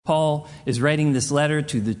Paul is writing this letter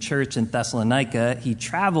to the church in Thessalonica. He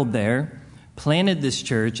traveled there, planted this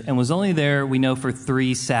church, and was only there, we know, for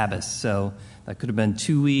 3 Sabbaths. So that could have been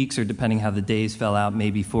 2 weeks, or depending how the days fell out,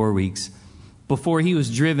 maybe 4 weeks, before he was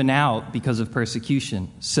driven out because of persecution.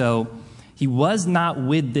 So he was not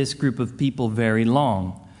with this group of people very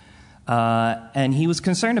long. And he was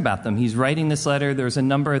concerned about them. He's writing this letter. There's a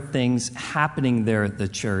number of things happening there at the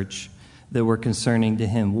church that were concerning to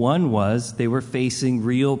him. One was they were facing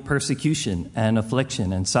real persecution and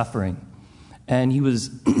affliction and suffering. And he was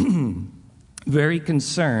very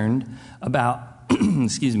concerned about,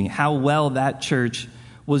 how well that church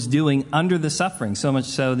was doing under the suffering. So much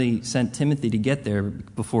so they sent Timothy to get there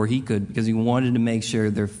before he could, because he wanted to make sure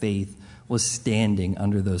their faith was standing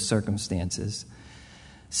under those circumstances.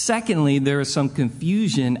 Secondly, there was some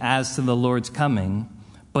confusion as to the Lord's coming,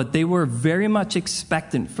 but they were very much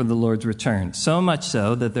expectant for the Lord's return, so much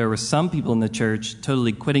so that there were some people in the church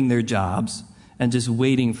totally quitting their jobs and just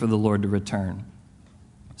waiting for the Lord to return.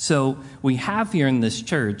 So we have here in this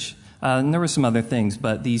church, and there were some other things,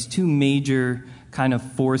 but these 2 major kind of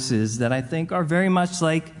forces that I think are very much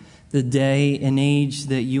like the day and age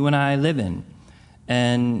that you and I live in.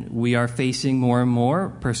 And we are facing more and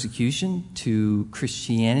more persecution to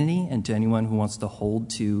Christianity and to anyone who wants to hold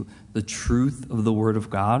to the truth of the Word of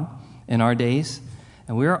God in our days.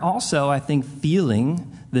 And we are also, I think,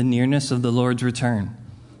 feeling the nearness of the Lord's return,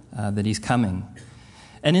 that He's coming.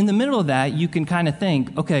 And in the middle of that, you can kind of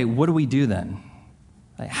think, okay, what do we do then?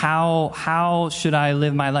 Like, how should I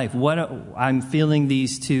live my life? I'm feeling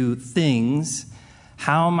these 2 things.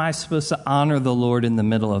 How am I supposed to honor the Lord in the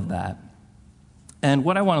middle of that? And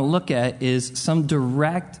what I want to look at is some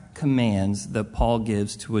direct commands that Paul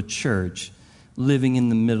gives to a church living in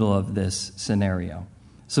the middle of this scenario.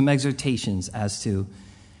 Some exhortations as to,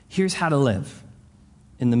 here's how to live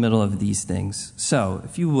in the middle of these things. So,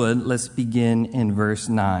 if you would, let's begin in verse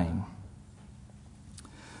 9.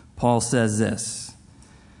 Paul says this,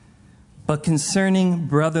 "But concerning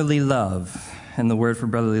brotherly love," and the word for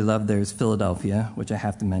brotherly love there is Philadelphia, which I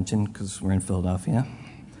have to mention because we're in Philadelphia.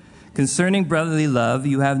 "Concerning brotherly love,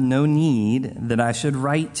 you have no need that I should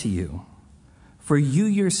write to you. For you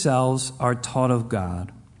yourselves are taught of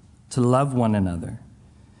God to love one another.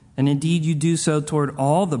 And indeed you do so toward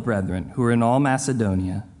all the brethren who are in all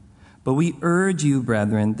Macedonia. But we urge you,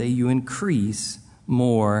 brethren, that you increase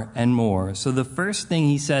more and more." So the first thing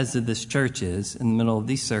he says to this church is, in the middle of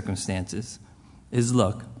these circumstances, is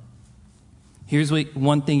look, here's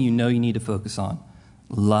one thing you need to focus on.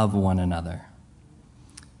 Love one another.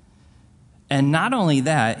 And not only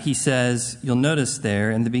that, he says, you'll notice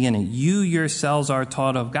there in the beginning, you yourselves are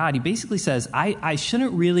taught of God. He basically says, I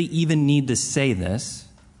shouldn't really even need to say this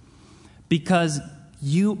because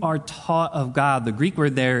you are taught of God. The Greek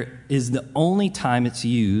word there is the only time it's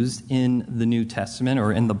used in the New Testament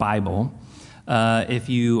or in the Bible. If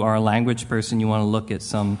you are a language person, you want to look at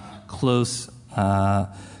some close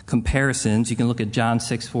comparisons. You can look at John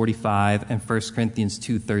 6:45 and 1 Corinthians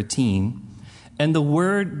 2:13. And the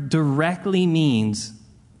word directly means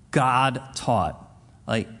God taught.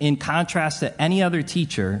 Like, in contrast to any other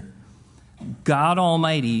teacher, God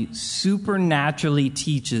Almighty supernaturally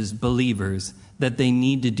teaches believers that they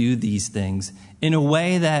need to do these things in a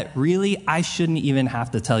way that really I shouldn't even have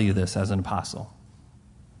to tell you this as an apostle.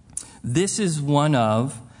 This is one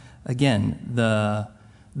of, again, the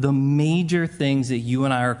major things that you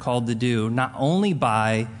and I are called to do, not only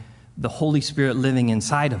by the Holy Spirit living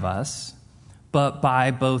inside of us, but by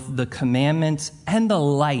both the commandments and the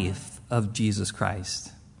life of Jesus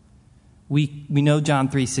Christ. We know John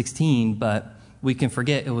 3:16, but we can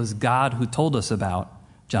forget it was God who told us about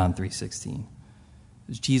John 3:16. It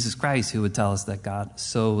was Jesus Christ who would tell us that God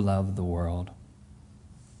so loved the world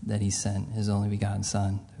that he sent his only begotten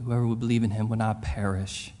Son. Whoever would believe in him would not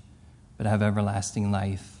perish, but have everlasting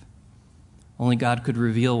life. Only God could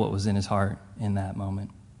reveal what was in his heart in that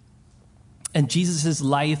moment. And Jesus'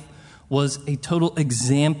 life was a total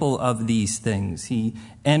example of these things. He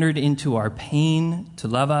entered into our pain to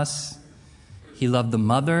love us. He loved the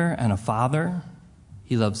mother and a father.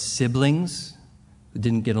 He loved siblings who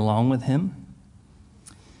didn't get along with him.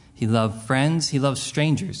 He loved friends. He loved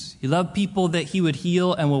strangers. He loved people that he would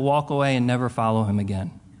heal and would walk away and never follow him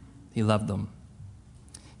again. He loved them.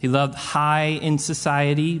 He loved high in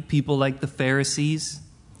society, people like the Pharisees.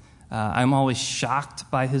 I'm always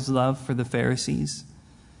shocked by his love for the Pharisees,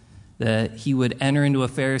 that he would enter into a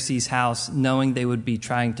Pharisee's house knowing they would be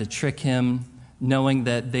trying to trick him, knowing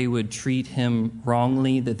that they would treat him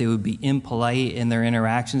wrongly, that they would be impolite in their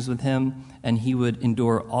interactions with him, and he would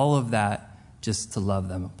endure all of that just to love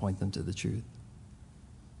them and point them to the truth.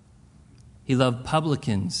 He He loved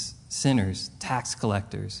publicans, sinners, tax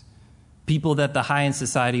collectors, people that the high in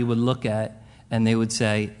society would look at and they would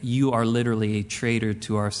say, you are literally a traitor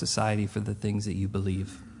to our society for the things that you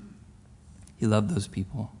believe. He loved those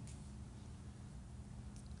people.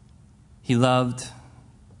 He loved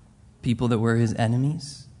people that were his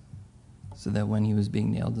enemies, so that when he was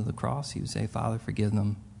being nailed to the cross, he would say, Father, forgive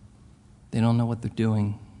them. They don't know what they're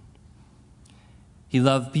doing. He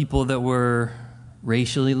loved people that were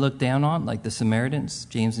racially looked down on, like the Samaritans.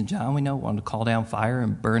 James and John, we know, wanted to call down fire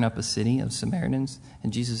and burn up a city of Samaritans.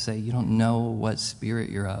 And Jesus would say, you don't know what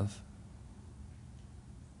spirit you're of.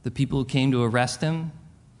 The people who came to arrest him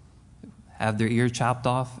have their ear chopped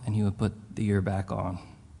off, and he would put the ear back on.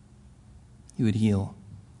 He would heal.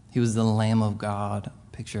 He was the Lamb of God,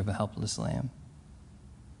 a picture of a helpless lamb.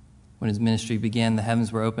 When his ministry began, the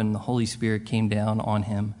heavens were open, and the Holy Spirit came down on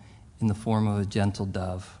him in the form of a gentle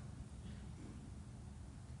dove.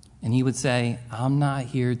 And he would say, I'm not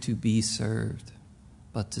here to be served,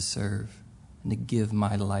 but to serve and to give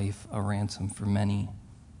my life a ransom for many.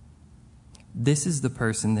 This is the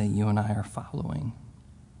person that you and I are following.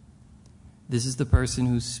 This is the person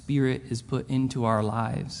whose spirit is put into our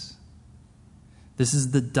lives. This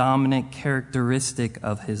is the dominant characteristic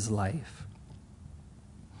of his life.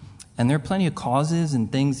 And there are plenty of causes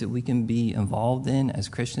and things that we can be involved in as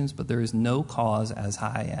Christians, but there is no cause as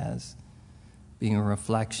high as being a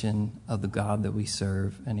reflection of the God that we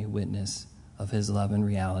serve and a witness of his love and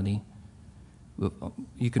reality.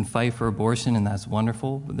 You can fight for abortion, and that's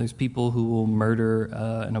wonderful, but there's people who will murder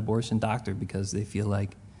an abortion doctor because they feel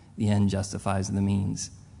like the end justifies the means.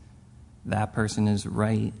 That person is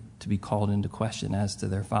right to be called into question as to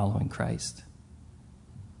their following Christ,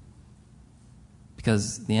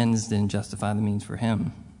 because the ends didn't justify the means for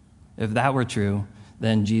him. If that were true,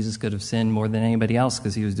 then Jesus could have sinned more than anybody else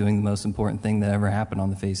because he was doing the most important thing that ever happened on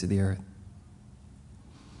the face of the earth.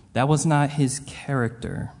 That was not his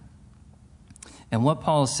character. And what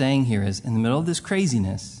Paul is saying here is, in the middle of this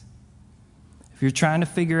craziness, if you're trying to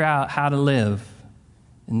figure out how to live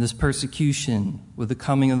in this persecution with the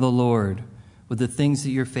coming of the Lord, with the things that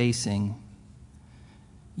you're facing,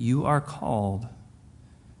 you are called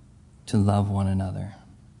to love one another.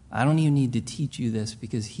 I don't even need to teach you this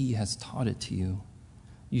because he has taught it to you.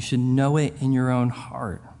 You should know it in your own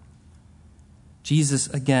heart. Jesus,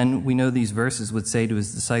 again, we know these verses, would say to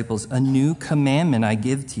his disciples, a new commandment I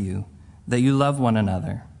give to you, that you love one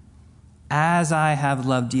another as I have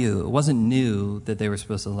loved you. It wasn't new that they were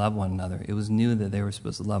supposed to love one another. It was new that they were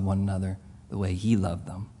supposed to love one another the way he loved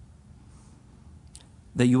them.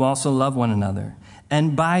 That you also love one another.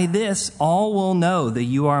 And by this, all will know that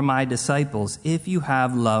you are my disciples if you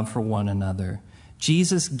have love for one another.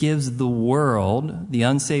 Jesus gives the world, the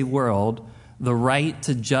unsaved world, the right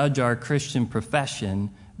to judge our Christian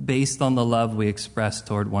profession based on the love we express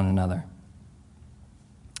toward one another.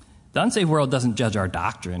 The unsaved world doesn't judge our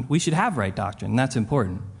doctrine. We should have right doctrine, and that's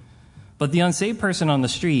important. But the unsaved person on the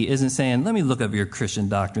street isn't saying, let me look up your Christian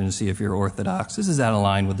doctrine to see if you're orthodox. This is out of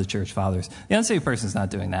line with the church fathers. The unsaved person's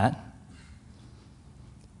not doing that.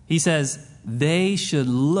 He says, they should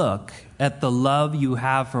look at the love you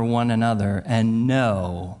have for one another and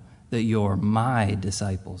know that you're my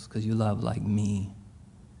disciples because you love like me.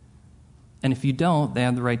 And if you don't, they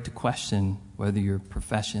have the right to question whether your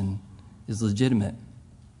profession is legitimate.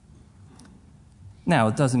 Now,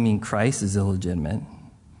 it doesn't mean Christ is illegitimate,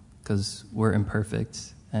 because we're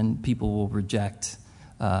imperfect and people will reject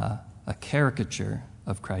a caricature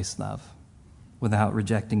of Christ's love without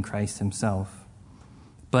rejecting Christ himself.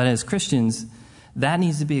 But as Christians, that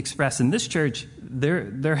needs to be expressed. In this church,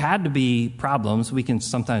 there had to be problems. We can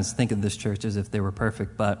sometimes think of this church as if they were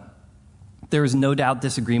perfect, but there is no doubt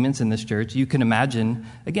disagreements in this church. You can imagine,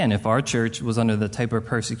 again, if our church was under the type of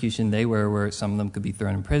persecution they were, where some of them could be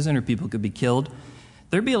thrown in prison or people could be killed,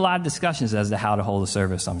 there'd be a lot of discussions as to how to hold a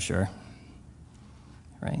service, I'm sure.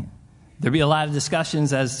 Right? There'd be a lot of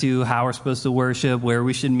discussions as to how we're supposed to worship, where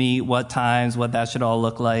we should meet, what times, what that should all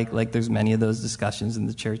look like. Like there's many of those discussions in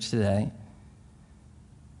the church today.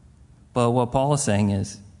 But what Paul is saying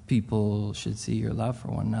is people should see your love for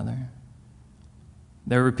one another.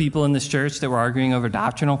 There were people in this church that were arguing over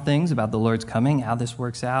doctrinal things about the Lord's coming, how this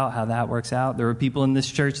works out, how that works out. There were people in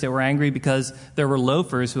this church that were angry because there were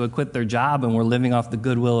loafers who had quit their job and were living off the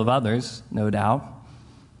goodwill of others, no doubt.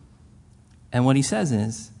 And what he says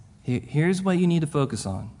is, here's what you need to focus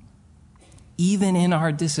on. Even in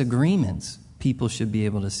our disagreements, people should be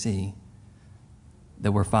able to see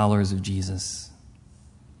that we're followers of Jesus,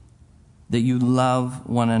 that you love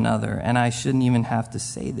one another. And I shouldn't even have to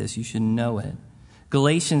say this. You should know it.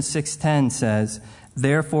 Galatians 6:10 says,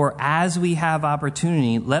 Therefore, as we have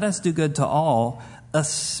opportunity, let us do good to all,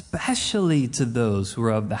 especially to those who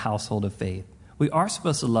are of the household of faith. We are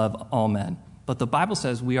supposed to love all men, but the Bible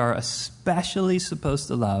says we are especially supposed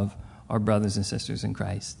to love our brothers and sisters in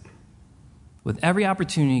Christ. With every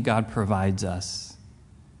opportunity God provides us,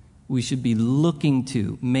 we should be looking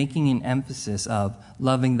to, making an emphasis of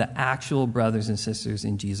loving the actual brothers and sisters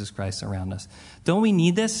in Jesus Christ around us. Don't we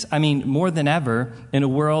need this? I mean, more than ever, in a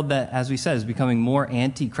world that, as we said, is becoming more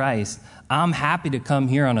anti-Christ, I'm happy to come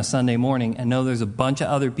here on a Sunday morning and know there's a bunch of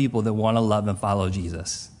other people that want to love and follow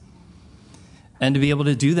Jesus. And to be able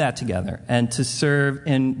to do that together and to serve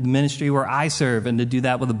in the ministry where I serve and to do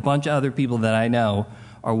that with a bunch of other people that I know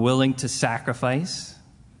are willing to sacrifice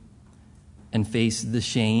and face the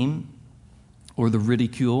shame or the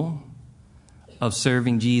ridicule of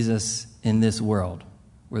serving Jesus in this world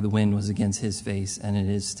where the wind was against his face and it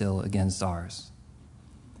is still against ours.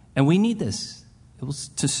 And we need this. It was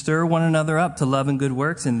to stir one another up to love and good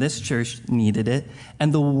works, and this church needed it,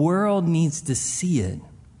 and the world needs to see it.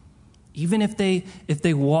 Even if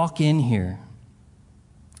they walk in here,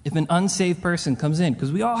 if an unsaved person comes in,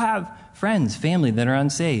 because we all have friends, family that are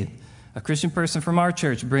unsaved. A Christian person from our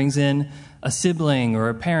church brings in a sibling or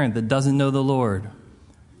a parent that doesn't know the Lord,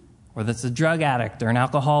 or that's a drug addict or an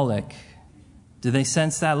alcoholic. Do they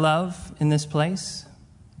sense that love in this place?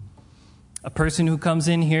 A person who comes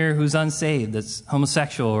in here who's unsaved, that's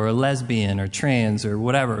homosexual or a lesbian or trans or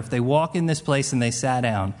whatever, if they walk in this place and they sat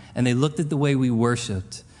down and they looked at the way we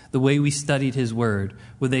worshiped, the way we studied his word,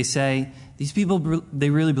 would they say, these people, they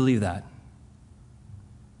really believe that?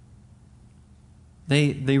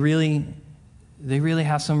 They really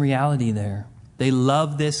have some reality there. They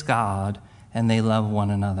love this God and they love one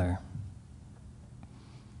another.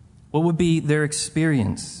 What would be their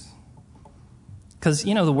experience? Because,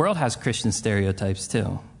 the world has Christian stereotypes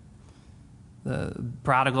too. The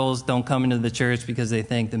prodigals don't come into the church because they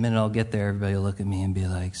think the minute I'll get there, everybody will look at me and be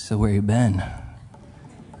like, so where you been?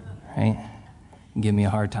 Right? And give me a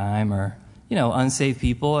hard time. Or, unsaved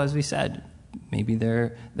people, as we said, maybe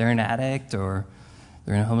they're an addict or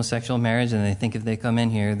they're in a homosexual marriage, and they think if they come in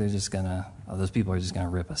here, they're just those people are just going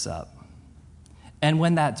to rip us up. And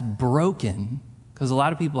when that's broken, because a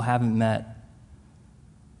lot of people haven't met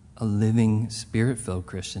a living, spirit-filled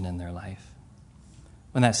Christian in their life.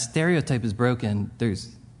 When that stereotype is broken,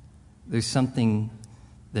 there's something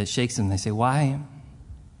that shakes them. They say, why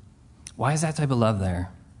is that type of love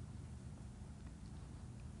there?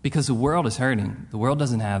 Because the world is hurting. The world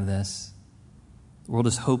doesn't have this. The world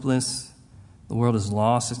is hopeless. The world is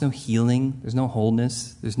lost. There's no healing. There's no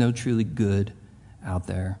wholeness. There's no truly good out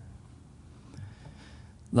there.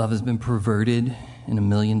 Love has been perverted in a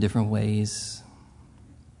million different ways.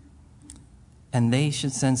 And they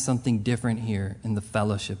should sense something different here in the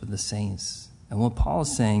fellowship of the saints. And what Paul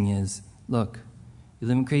is saying is, look, you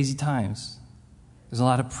live in crazy times. There's a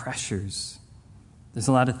lot of pressures. There's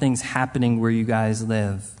a lot of things happening where you guys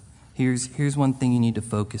live. Here's one thing you need to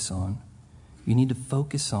focus on. You need to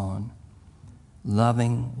focus on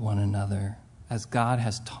loving one another as God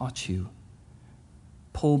has taught you.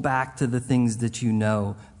 Pull back to the things that you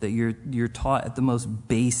know, that you're taught at the most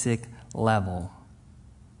basic level.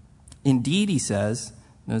 Indeed, he says,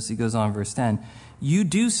 notice he goes on verse 10, you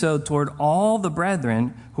do so toward all the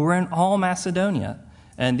brethren who are in all Macedonia.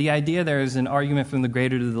 And the idea there is an argument from the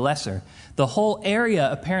greater to the lesser. The whole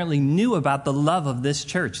area apparently knew about the love of this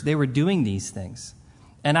church. They were doing these things.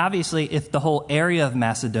 And obviously, if the whole area of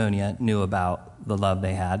Macedonia knew about the love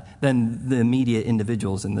they had, then the immediate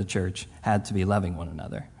individuals in the church had to be loving one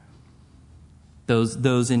another.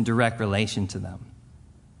 Those in direct relation to them.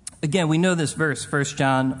 Again, we know this verse, 1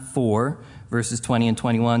 John 4, verses 20 and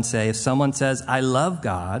 21 say, if someone says, I love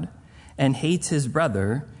God, and hates his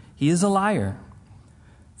brother, he is a liar.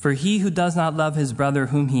 For he who does not love his brother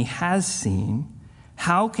whom he has seen,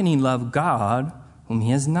 how can he love God whom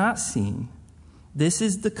he has not seen? This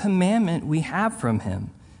is the commandment we have from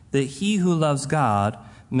him, that he who loves God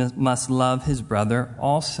must love his brother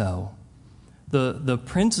also. The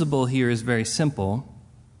principle here is very simple,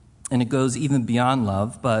 and it goes even beyond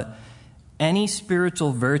love, but any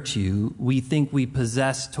spiritual virtue we think we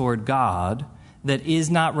possess toward God that is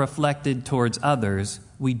not reflected towards others,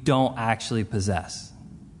 we don't actually possess.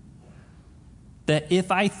 That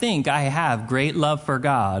if I think I have great love for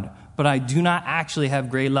God, but I do not actually have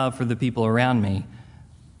great love for the people around me,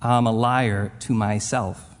 I'm a liar to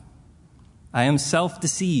myself. I am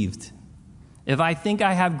self-deceived. If I think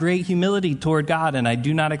I have great humility toward God and I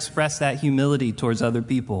do not express that humility towards other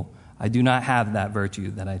people, I do not have that virtue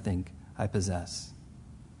that I think I possess.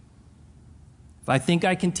 If I think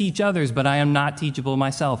I can teach others, but I am not teachable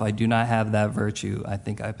myself, I do not have that virtue I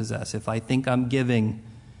think I possess. If I think I'm giving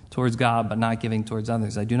towards God, but not giving towards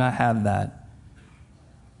others, I do not have that.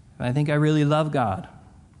 If I think I really love God,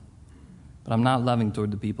 but I'm not loving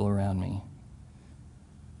toward the people around me,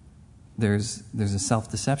 there's a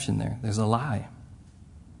self-deception there. There's a lie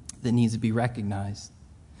that needs to be recognized.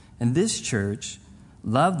 And this church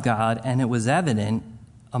loved God, and it was evident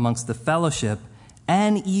amongst the fellowship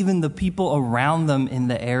and even the people around them in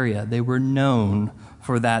the area. They were known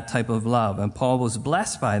for that type of love, and Paul was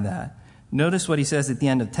blessed by that. Notice what he says at the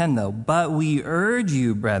end of 10, though. But we urge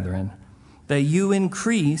you, brethren, that you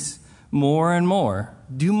increase more and more.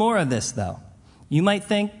 Do more of this, though. You might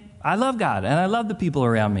think, I love God, and I love the people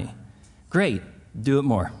around me. Great, do it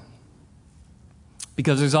more.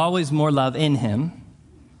 Because there's always more love in him,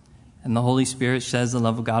 and the Holy Spirit sheds the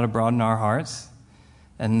love of God abroad in our hearts,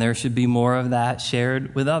 and there should be more of that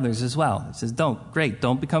shared with others as well. It says,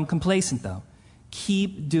 don't become complacent, though.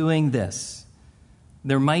 Keep doing this.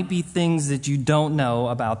 There might be things that you don't know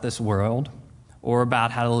about this world or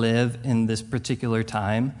about how to live in this particular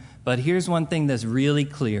time, but here's one thing that's really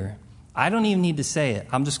clear. I don't even need to say it.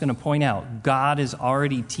 I'm just going to point out, God is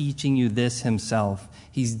already teaching you this himself.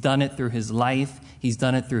 He's done it through his life. He's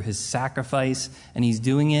done it through his sacrifice. And he's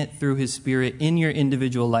doing it through his Spirit in your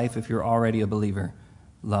individual life if you're already a believer.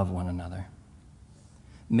 Love one another.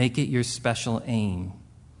 Make it your special aim.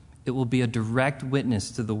 It will be a direct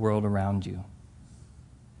witness to the world around you.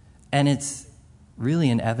 And it's really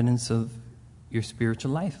an evidence of your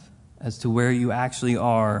spiritual life as to where you actually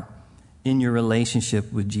are in your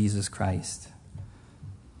relationship with Jesus Christ.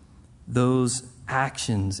 Those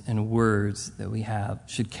actions and words that we have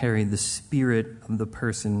should carry the spirit of the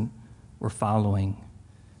person we're following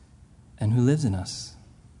and who lives in us.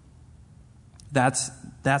 That's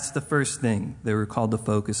the first thing that we're called to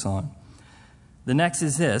focus on. The next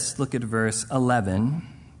is this. Look at verse 11.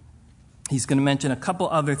 He's going to mention a couple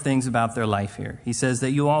other things about their life here. He says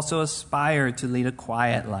that you also aspire to lead a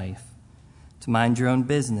quiet life, to mind your own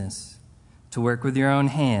business, to work with your own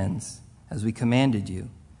hands, as we commanded you,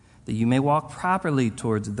 that you may walk properly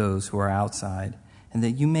towards those who are outside, and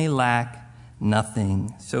that you may lack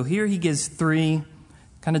nothing. So here he gives three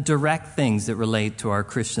kind of direct things that relate to our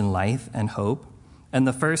Christian life and hope. And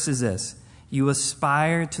the first is this: you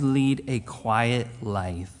aspire to lead a quiet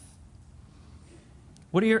life.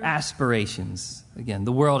 What are your aspirations? Again,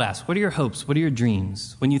 the world asks, what are your hopes? What are your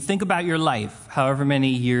dreams? When you think about your life, however many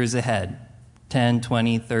years ahead, 10,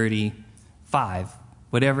 20, 30, 5,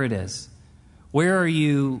 whatever it is, where are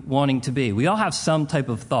you wanting to be? We all have some type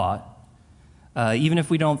of thought. Even if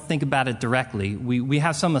we don't think about it directly, we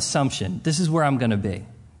have some assumption. This is where I'm going to be.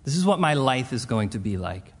 This is what my life is going to be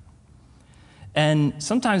like. And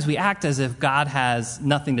sometimes we act as if God has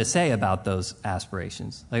nothing to say about those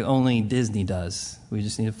aspirations, like only Disney does. We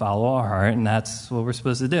just need to follow our heart, and that's what we're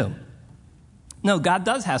supposed to do. No, God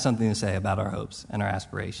does have something to say about our hopes and our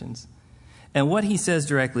aspirations. And what he says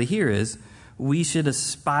directly here is, we should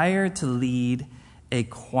aspire to lead a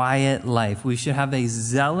quiet life. We should have a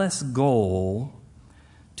zealous goal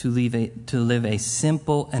to live a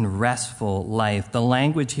simple and restful life. The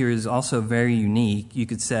language here is also very unique. You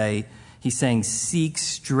could say, he's saying, seek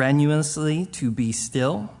strenuously to be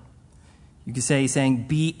still. You could say he's saying,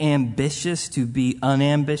 be ambitious to be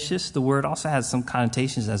unambitious. The word also has some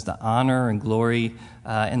connotations as to honor and glory.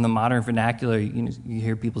 In the modern vernacular, you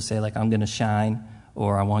hear people say, like, I'm going to shine,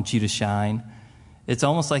 or I want you to shine. It's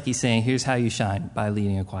almost like he's saying, here's how you shine, by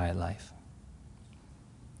leading a quiet life.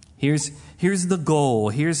 Here's the goal.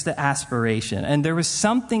 Here's the aspiration. And there was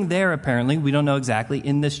something there, apparently, we don't know exactly,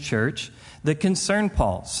 in this church that concerned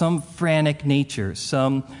Paul. Some frantic nature,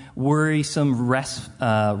 some worrisome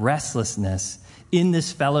restlessness in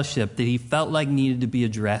this fellowship that he felt like needed to be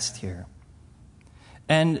addressed here.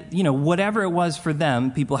 And, whatever it was for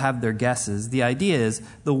them, people have their guesses. The idea is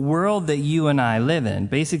the world that you and I live in,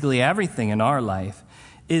 basically everything in our life,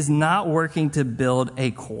 is not working to build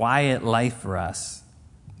a quiet life for us.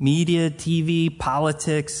 Media, TV,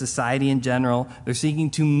 politics, society in general, they're seeking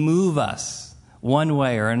to move us one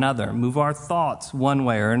way or another, move our thoughts one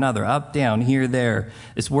way or another, up, down, here, there.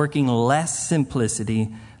 It's working less simplicity,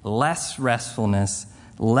 less restfulness,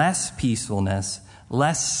 less peacefulness,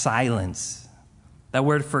 less silence. That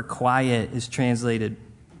word for quiet is translated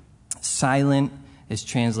silent, is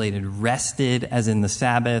translated rested, as in the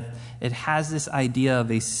Sabbath. It has this idea of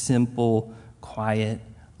a simple, quiet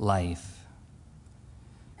life.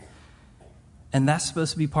 And that's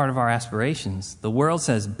supposed to be part of our aspirations. The world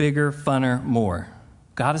says bigger, funner, more.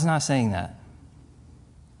 God is not saying that.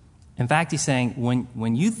 In fact, he's saying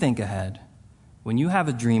when you think ahead, when you have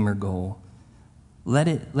a dream or goal, let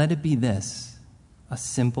it be this, a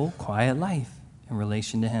simple, quiet life in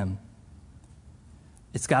relation to him.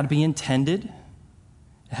 It's got to be intended.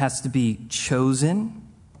 It has to be chosen.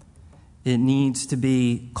 It needs to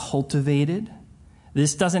be cultivated.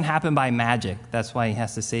 This doesn't happen by magic. That's why he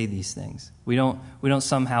has to say these things. We don't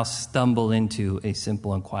somehow stumble into a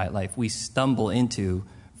simple and quiet life. We stumble into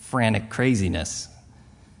frantic craziness.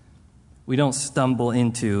 We don't stumble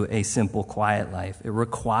into a simple, quiet life. It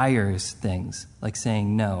requires things like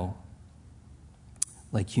saying no,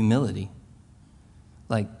 like humility,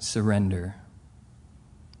 like surrender,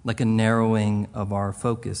 like a narrowing of our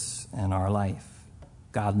focus and our life,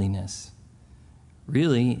 godliness.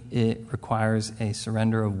 Really, it requires a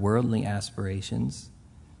surrender of worldly aspirations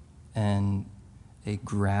and a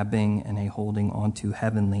grabbing and a holding onto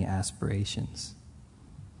heavenly aspirations.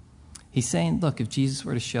 He's saying, look, if Jesus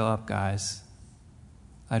were to show up, guys,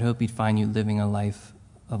 I'd hope he'd find you living a life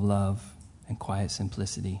of love and quiet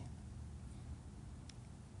simplicity.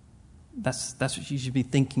 That's what you should be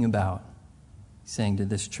thinking about, he's saying to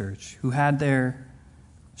this church, who had their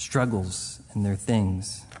struggles and their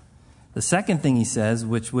things. The second thing he says,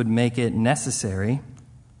 which would make it necessary,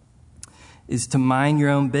 is to mind your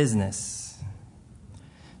own business.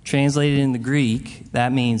 Translated in the Greek,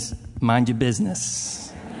 that means mind your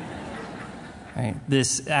business. Right?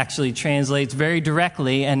 This actually translates very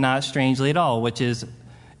directly and not strangely at all, which is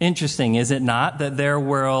interesting, is it not? That their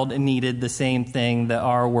world needed the same thing that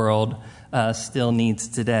our world still needs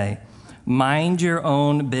today. Mind your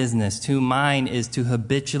own business. To mind is to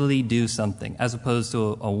habitually do something as opposed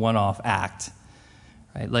to a one-off act.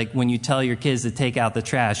 Right? Like when you tell your kids to take out the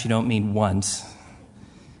trash, you don't mean once.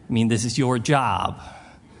 You mean this is your job.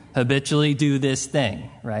 Habitually do this thing,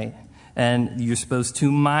 right? And you're supposed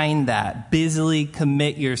to mind that. Busily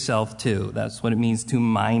commit yourself to. That's what it means to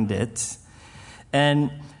mind it.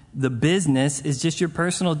 And the business is just your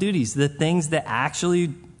personal duties, the things that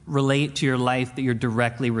actually relate to your life that you're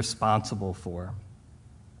directly responsible for.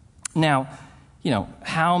 Now,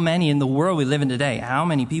 how many in the world we live in today, how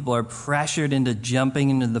many people are pressured into jumping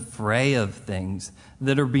into the fray of things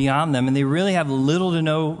that are beyond them and they really have little to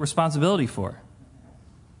no responsibility for?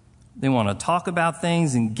 They want to talk about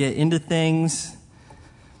things and get into things.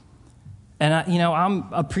 And,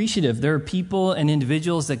 I'm appreciative. There are people and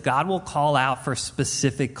individuals that God will call out for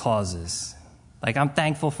specific causes. Like, I'm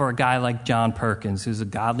thankful for a guy like John Perkins, who's a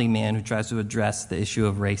godly man who tries to address the issue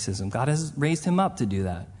of racism. God has raised him up to do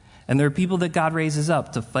that. And there are people that God raises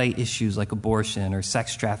up to fight issues like abortion or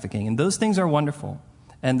sex trafficking. And those things are wonderful.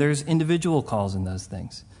 And there's individual calls in those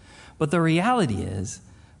things. But the reality is,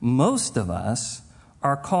 most of us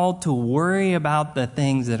are called to worry about the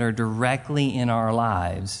things that are directly in our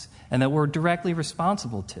lives and that we're directly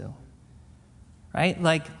responsible to. Right?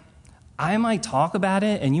 Like, I might talk about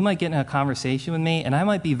it, and you might get in a conversation with me, and I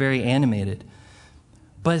might be very animated.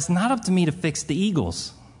 But it's not up to me to fix the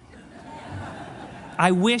Eagles.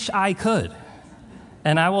 I wish I could.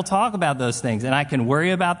 And I will talk about those things, and I can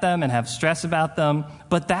worry about them and have stress about them,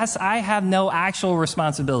 but I have no actual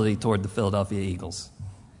responsibility toward the Philadelphia Eagles.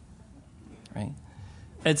 Right?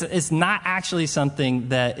 It's not actually something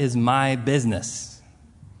that is my business.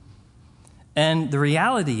 And the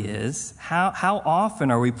reality is, how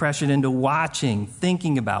often are we pressured into watching,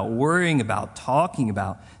 thinking about, worrying about, talking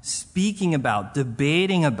about, speaking about,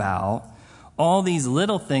 debating about all these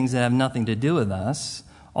little things that have nothing to do with us,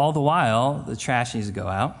 all the while the trash needs to go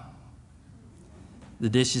out, the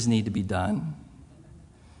dishes need to be done,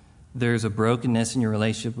 there's a brokenness in your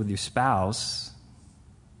relationship with your spouse,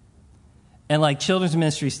 and like children's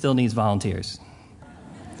ministry still needs volunteers.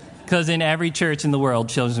 Because in every church in the world,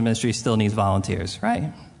 children's ministry still needs volunteers,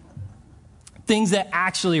 right? Things that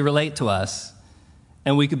actually relate to us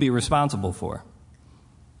and we could be responsible for.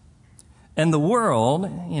 And the world,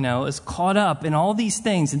 is caught up in all these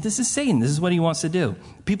things. And this is Satan. This is what he wants to do.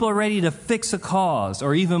 People are ready to fix a cause,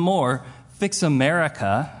 or even more, fix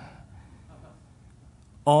America.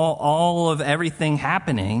 All of everything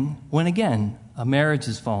happening when, again, a marriage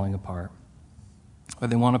is falling apart. Or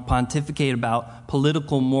they want to pontificate about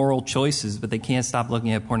political moral choices, but they can't stop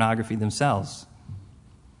looking at pornography themselves.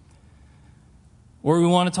 Or we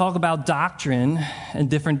want to talk about doctrine and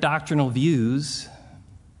different doctrinal views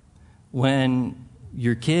when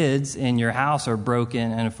your kids in your house are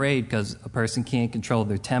broken and afraid because a person can't control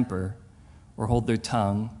their temper or hold their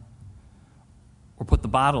tongue or put the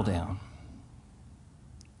bottle down.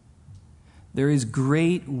 There is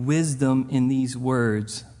great wisdom in these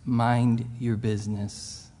words. Mind your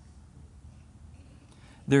business.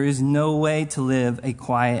 There is no way to live a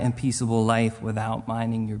quiet and peaceable life without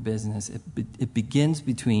minding your business. It begins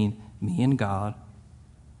between me and God.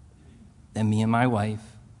 then me and my wife,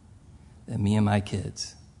 then me and my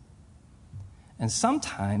kids. And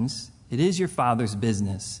sometimes it is your Father's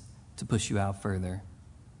business to push you out further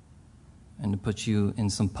and to put you in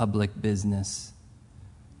some public business.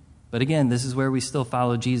 But again, this is where we still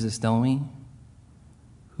follow Jesus, don't we?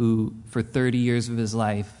 Who, for 30 years of his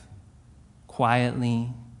life, quietly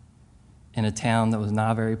in a town that was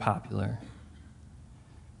not very popular,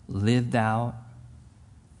 lived out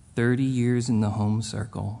 30 years in the home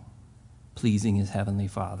circle, pleasing his heavenly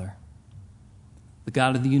Father. The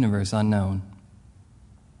God of the universe, unknown,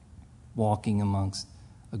 walking amongst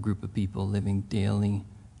a group of people living daily,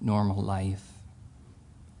 normal life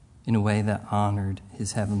in a way that honored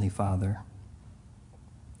his heavenly Father.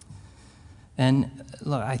 And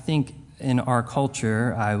look, I think in our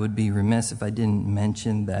culture, I would be remiss if I didn't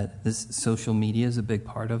mention that this social media is a big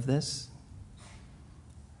part of this.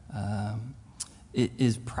 It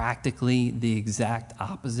is practically the exact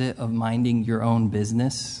opposite of minding your own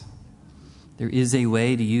business. There is a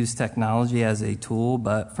way to use technology as a tool,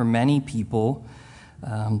 but for many people,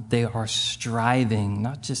 they are striving,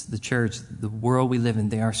 not just the church, the world we live in,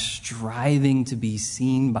 they are striving to be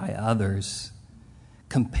seen by others,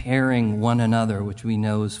 comparing one another, which we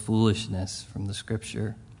know is foolishness from the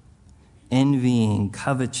scripture, envying,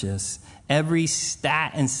 covetous, every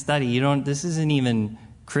stat and study. This isn't even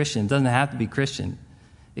Christian. It doesn't have to be Christian.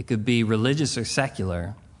 It could be religious or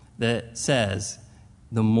secular that says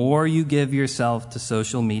the more you give yourself to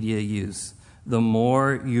social media use, the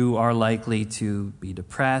more you are likely to be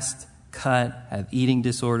depressed, cut, have eating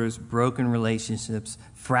disorders, broken relationships,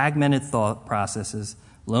 fragmented thought processes,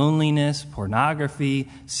 loneliness, pornography,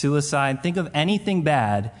 suicide. Think of anything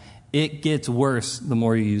bad. It gets worse the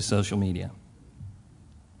more you use social media.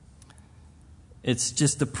 It's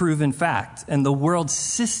just a proven fact. And the world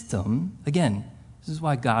system, again, this is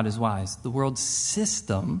why God is wise. The world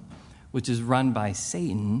system, which is run by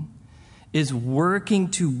Satan, is working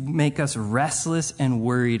to make us restless and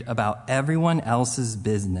worried about everyone else's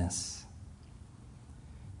business.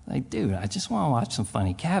 Like, dude, I just want to watch some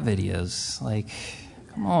funny cat videos. Like,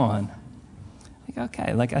 come on. Like,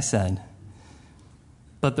 okay, like I said.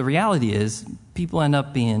 But the reality is, people end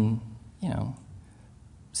up being,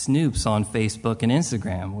 snoops on Facebook and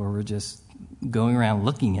Instagram, where we're just going around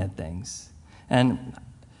looking at things. And,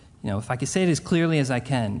 if I could say it as clearly as I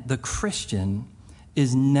can, the Christian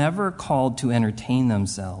is never called to entertain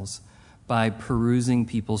themselves by perusing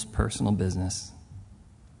people's personal business.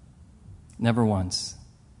 Never once.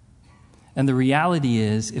 And the reality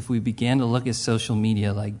is, if we began to look at social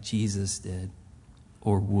media like Jesus did,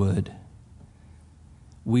 or would,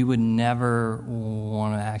 we would never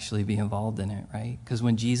want to actually be involved in it, right? Because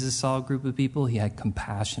when Jesus saw a group of people, he had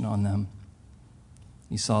compassion on them.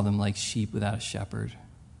 He saw them like sheep without a shepherd.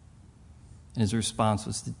 And his response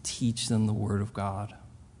was to teach them the word of God.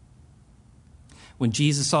 When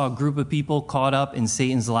Jesus saw a group of people caught up in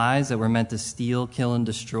Satan's lies that were meant to steal, kill, and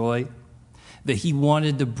destroy, that he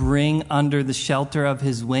wanted to bring under the shelter of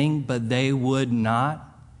his wing, but they would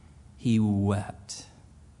not, he wept.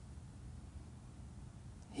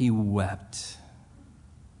 He wept.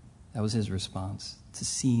 That was his response to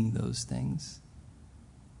seeing those things.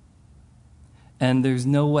 And there's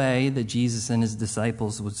no way that Jesus and his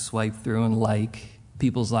disciples would swipe through and like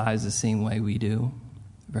people's lives the same way we do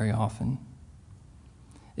very often.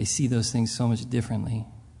 They see those things so much differently.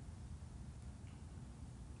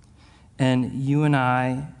 And you and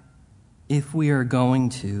I, if we are going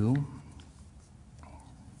to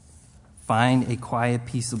find a quiet,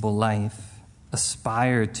 peaceable life,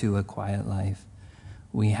 aspire to a quiet life,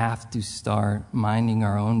 we have to start minding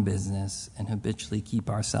our own business and habitually keep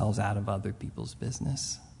ourselves out of other people's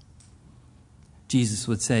business. Jesus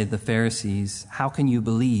would say to the Pharisees, "How can you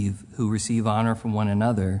believe who receive honor from one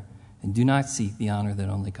another and do not seek the honor that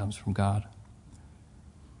only comes from God?"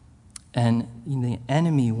 And the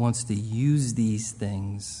enemy wants to use these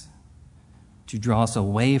things to draw us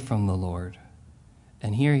away from the Lord.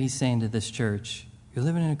 And here he's saying to this church, you're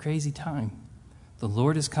living in a crazy time. The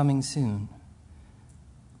Lord is coming soon.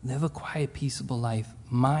 Live a quiet, peaceable life.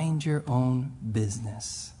 Mind your own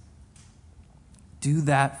business. Do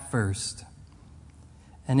that first.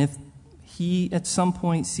 And if he at some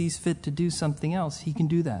point sees fit to do something else, he can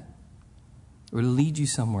do that. Or to lead you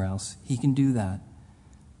somewhere else, he can do that.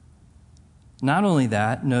 Not only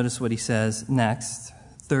that, notice what he says next.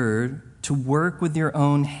 Third, to work with your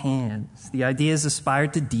own hands. The idea is aspire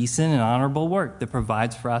to decent and honorable work that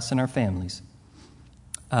provides for us and our families.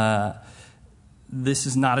 This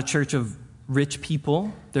is not a church of rich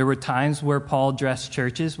people. There were times where Paul addressed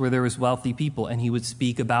churches where there was wealthy people, and he would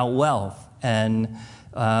speak about wealth and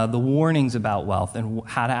the warnings about wealth and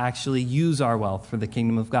how to actually use our wealth for the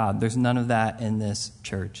kingdom of God. There's none of that in this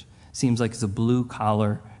church. Seems like it's a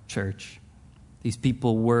blue-collar church. These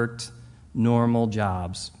people worked normal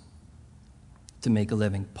jobs to make a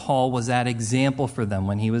living. Paul was that example for them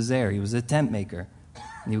when he was there. He was a tent maker.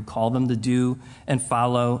 And he would call them to do and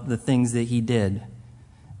follow the things that he did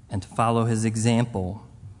and to follow his example.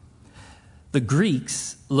 The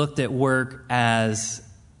Greeks looked at work as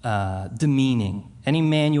demeaning. Any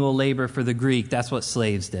manual labor for the Greek, that's what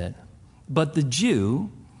slaves did. But the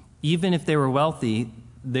Jew, even if they were wealthy,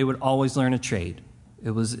 they would always learn a trade.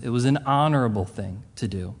 It was an honorable thing to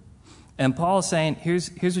do. And Paul is saying,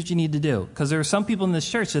 here's what you need to do. Because there were some people in this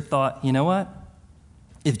church that thought, you know what?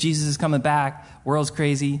 If Jesus is coming back, world's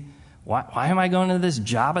crazy, why am I going to this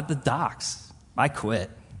job at the docks? I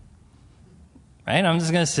quit. Right? I'm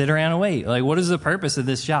just going to sit around and wait. Like, what is the purpose of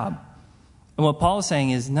this job? And what Paul is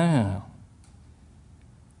saying is, no.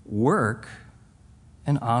 Work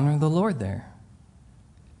and honor the Lord there.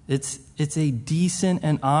 It's a decent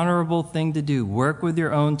and honorable thing to do. Work with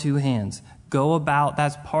your own two hands. Go about,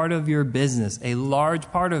 that's part of your business, a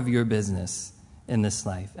large part of your business in this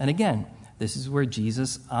life. And again, this is where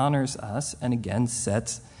Jesus honors us and again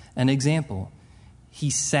sets an example. He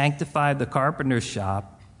sanctified the carpenter's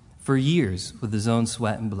shop for years with his own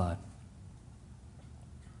sweat and blood.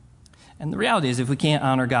 And the reality is, if we can't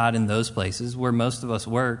honor God in those places where most of us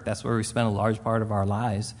work, that's where we spend a large part of our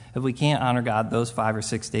lives. If we can't honor God those 5 or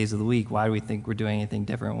 6 days of the week, why do we think we're doing anything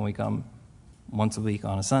different when we come once a week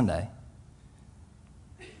on a Sunday?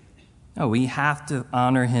 No, we have to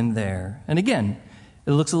honor him there. And again,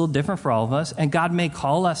 it looks a little different for all of us, and God may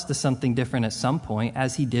call us to something different at some point,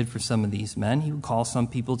 as he did for some of these men. He would call some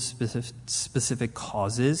people to specific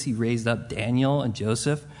causes. He raised up Daniel and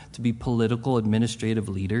Joseph to be political, administrative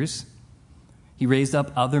leaders. He raised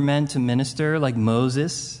up other men to minister, like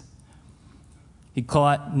Moses. He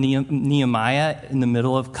caught Nehemiah in the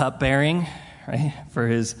middle of cupbearing, right, for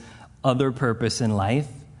his other purpose in life.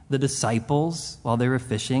 The disciples, while they were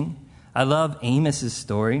fishing. I love Amos's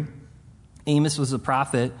story. Amos was a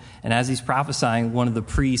prophet, and as he's prophesying, one of the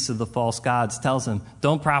priests of the false gods tells him,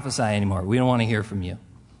 don't prophesy anymore. We don't want to hear from you.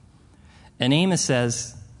 And Amos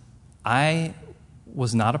says, I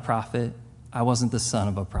was not a prophet. I wasn't the son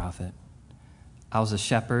of a prophet. I was a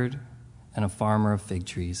shepherd and a farmer of fig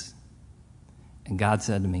trees. And God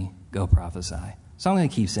said to me, go prophesy. So I'm going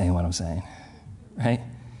to keep saying what I'm saying, right?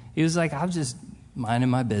 He was like, I'm just minding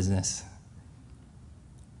my business,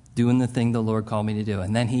 doing the thing the Lord called me to do.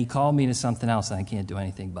 And then he called me to something else, and I can't do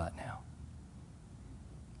anything but now.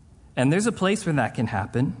 And there's a place where that can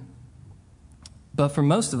happen. But for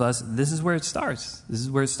most of us, this is where it starts. This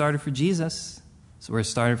is where it started for Jesus. This is where it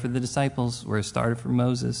started for the disciples, where it started for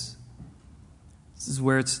Moses. This is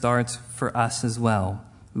where it starts for us as well.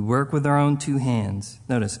 We work with our own two hands.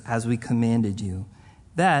 Notice, as we commanded you.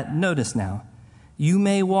 That, notice now, you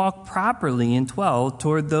may walk properly in 12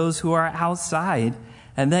 toward those who are outside,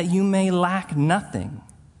 and that you may lack nothing.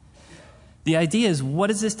 The idea is, what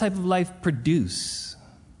does this type of life produce?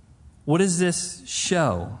 What does this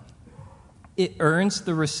show? It earns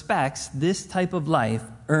the respects. This type of life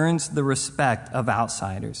earns the respect of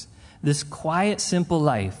outsiders. This quiet, simple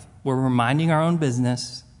life, where we're minding our own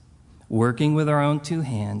business, working with our own two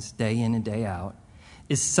hands, day in and day out,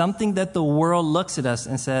 is something that the world looks at us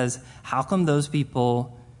and says, how come those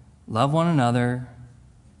people love one another,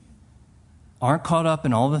 aren't caught up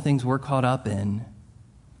in all the things we're caught up in,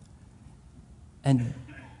 and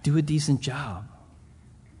do a decent job?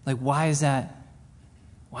 Like, what is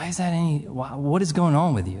going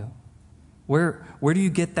on with you? Where do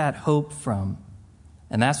you get that hope from?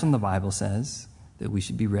 And that's when the Bible says that we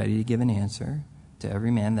should be ready to give an answer to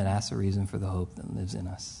every man that asks a reason for the hope that lives in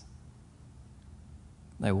us.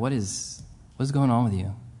 Like, what's going on with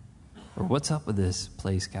you? Or what's up with this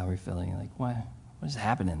place, Calvary Philly? Like, what is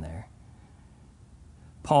happening there?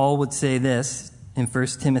 Paul would say this in 1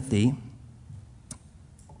 Timothy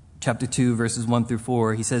chapter 2, verses 1 through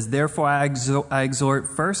 4. He says, therefore I exhort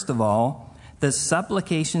first of all that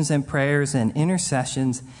supplications and prayers and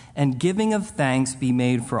intercessions and giving of thanks be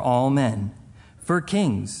made for all men, for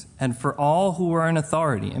kings, and for all who are in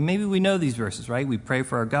authority. And maybe we know these verses, right? We pray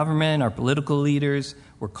for our government, our political leaders.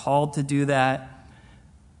 We're called to do that.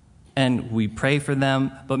 And we pray for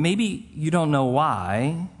them. But maybe you don't know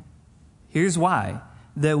why. Here's why.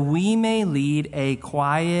 That we may lead a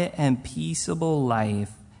quiet and peaceable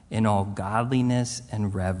life in all godliness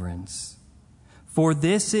and reverence. For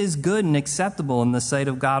this is good and acceptable in the sight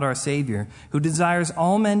of God our Savior, who desires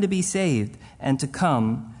all men to be saved and to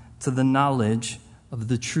come to the knowledge of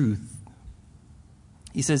the truth.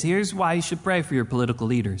 He says, here's why you should pray for your political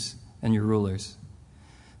leaders and your rulers,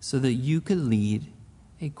 so that you could lead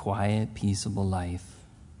a quiet, peaceable life.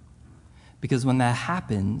 Because when that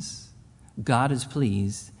happens, God is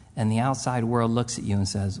pleased, and the outside world looks at you and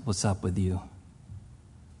says, what's up with you?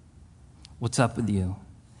 What's up with you?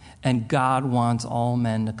 And God wants all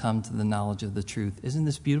men to come to the knowledge of the truth. Isn't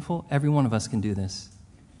this beautiful? Every one of us can do this.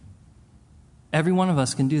 Every one of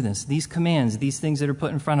us can do this. These commands, these things that are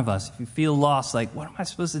put in front of us. If you feel lost, like, what am I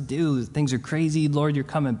supposed to do? Things are crazy. Lord, you're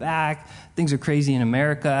coming back. Things are crazy in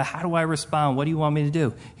America. How do I respond? What do you want me to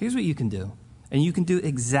do? Here's what you can do. And you can do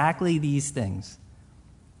exactly these things.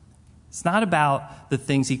 It's not about the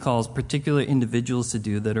things he calls particular individuals to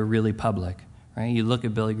do that are really public, right? You look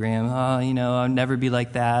at Billy Graham, I'll never be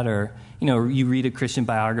like that. Or, you read a Christian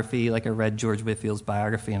biography, like I read George Whitfield's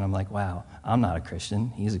biography, and I'm like, wow, I'm not a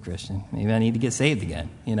Christian. He's a Christian. Maybe I need to get saved again,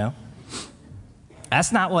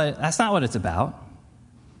 That's not what it's about.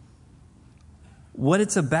 What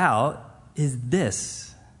it's about is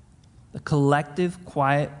this. The collective,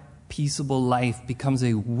 quiet, peaceable life becomes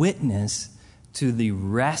a witness to the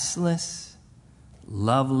restless,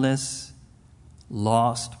 loveless,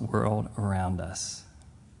 lost world around us.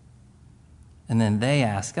 And then they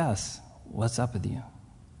ask us, what's up with you?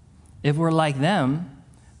 If we're like them,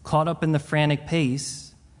 caught up in the frantic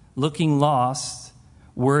pace, looking lost,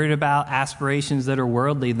 worried about aspirations that are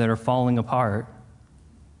worldly, that are falling apart,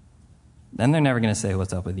 then they're never going to say,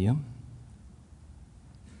 what's up with you?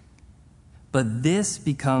 But this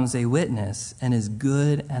becomes a witness and is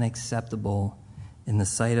good and acceptable in the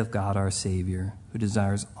sight of God our Savior, who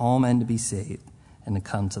desires all men to be saved and to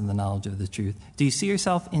come to the knowledge of the truth. Do you see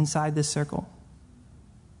yourself inside this circle?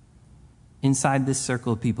 Inside this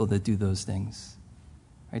circle of people that do those things.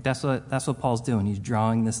 Right? That's what Paul's doing. He's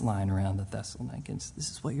drawing this line around the Thessalonians.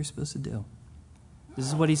 This is what you're supposed to do. This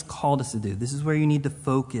is what he's called us to do. This is where you need to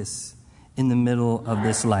focus in the middle of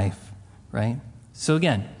this life, right? So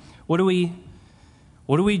again, what are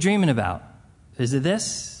we dreaming about? Is it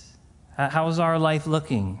this? How is our life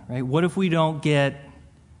looking, right? What if we don't get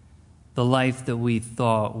the life that we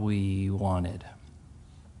thought we wanted?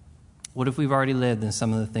 What if we've already lived and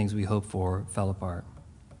some of the things we hoped for fell apart?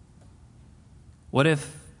 What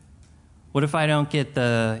if I don't get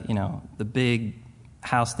the big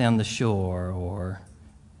house down the shore or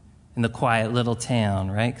in the quiet little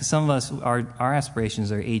town, right? Because some of us, our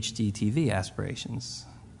aspirations are HGTV aspirations,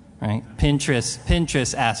 right?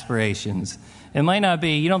 Pinterest aspirations. It might not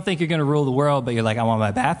be, you don't think you're going to rule the world, but you're like, I want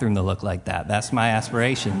my bathroom to look like that. That's my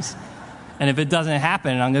aspirations. And if it doesn't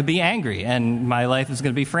happen, I'm going to be angry, and my life is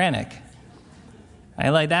going to be frantic.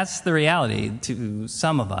 That's the reality to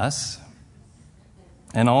some of us.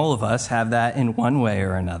 And all of us have that in one way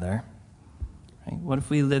or another. Right? What if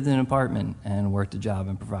we lived in an apartment and worked a job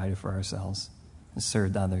and provided for ourselves and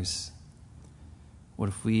served others? What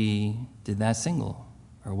if we did that single?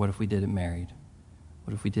 Or what if we did it married?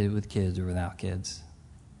 What if we did it with kids or without kids?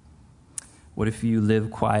 What if you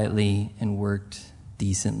lived quietly and worked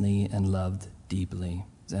decently and loved deeply?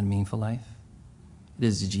 Is that a meaningful life? It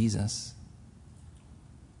is to Jesus.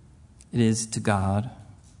 It is to God.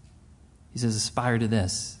 He says, aspire to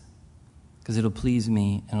this, because it'll please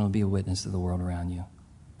me and it'll be a witness to the world around you.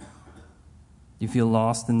 You feel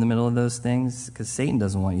lost in the middle of those things? Because Satan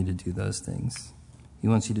doesn't want you to do those things. He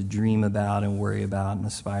wants you to dream about and worry about and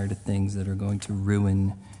aspire to things that are going to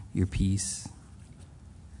ruin your peace.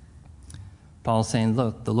 Paul's saying,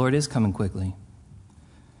 look, the Lord is coming quickly.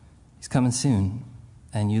 He's coming soon.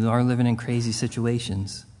 And you are living in crazy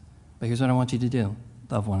situations. But here's what I want you to do.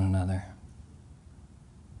 Love one another.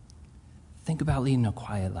 Think about leading a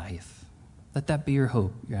quiet life. Let that be your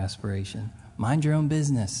hope, your aspiration. Mind your own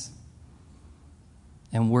business.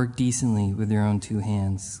 And work decently with your own two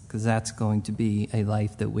hands, because that's going to be a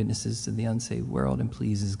life that witnesses to the unsaved world and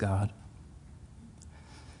pleases God.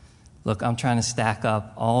 Look, I'm trying to stack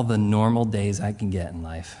up all the normal days I can get in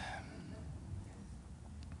life.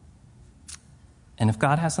 And if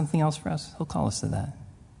God has something else for us, he'll call us to that,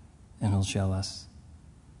 and he'll show us.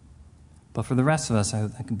 But for the rest of us, I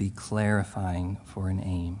hope that can be clarifying for an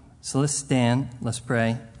aim. So let's stand, let's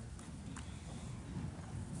pray.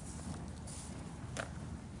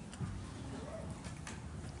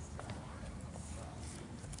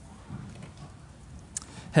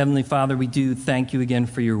 Heavenly Father, we do thank you again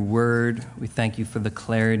for your word. We thank you for the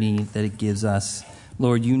clarity that it gives us.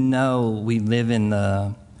 Lord, you know we live in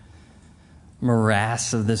the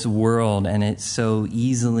morass of this world, and it so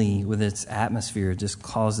easily, with its atmosphere, just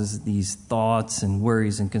causes these thoughts and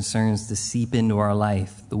worries and concerns to seep into our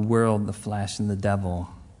life. The world, the flesh, and the devil,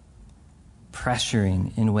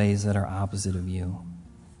 pressuring in ways that are opposite of you.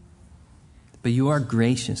 But you are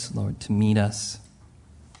gracious, Lord, to meet us,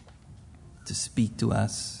 to speak to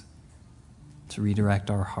us, to redirect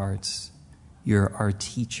our hearts. You're our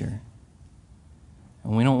teacher.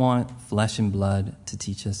 And we don't want flesh and blood to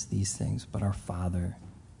teach us these things, but our Father,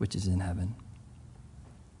 which is in heaven.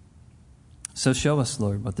 So show us,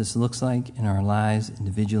 Lord, what this looks like in our lives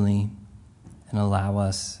individually, and allow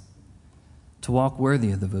us to walk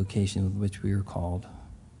worthy of the vocation with which we are called.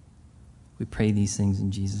 We pray these things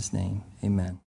in Jesus' name. Amen.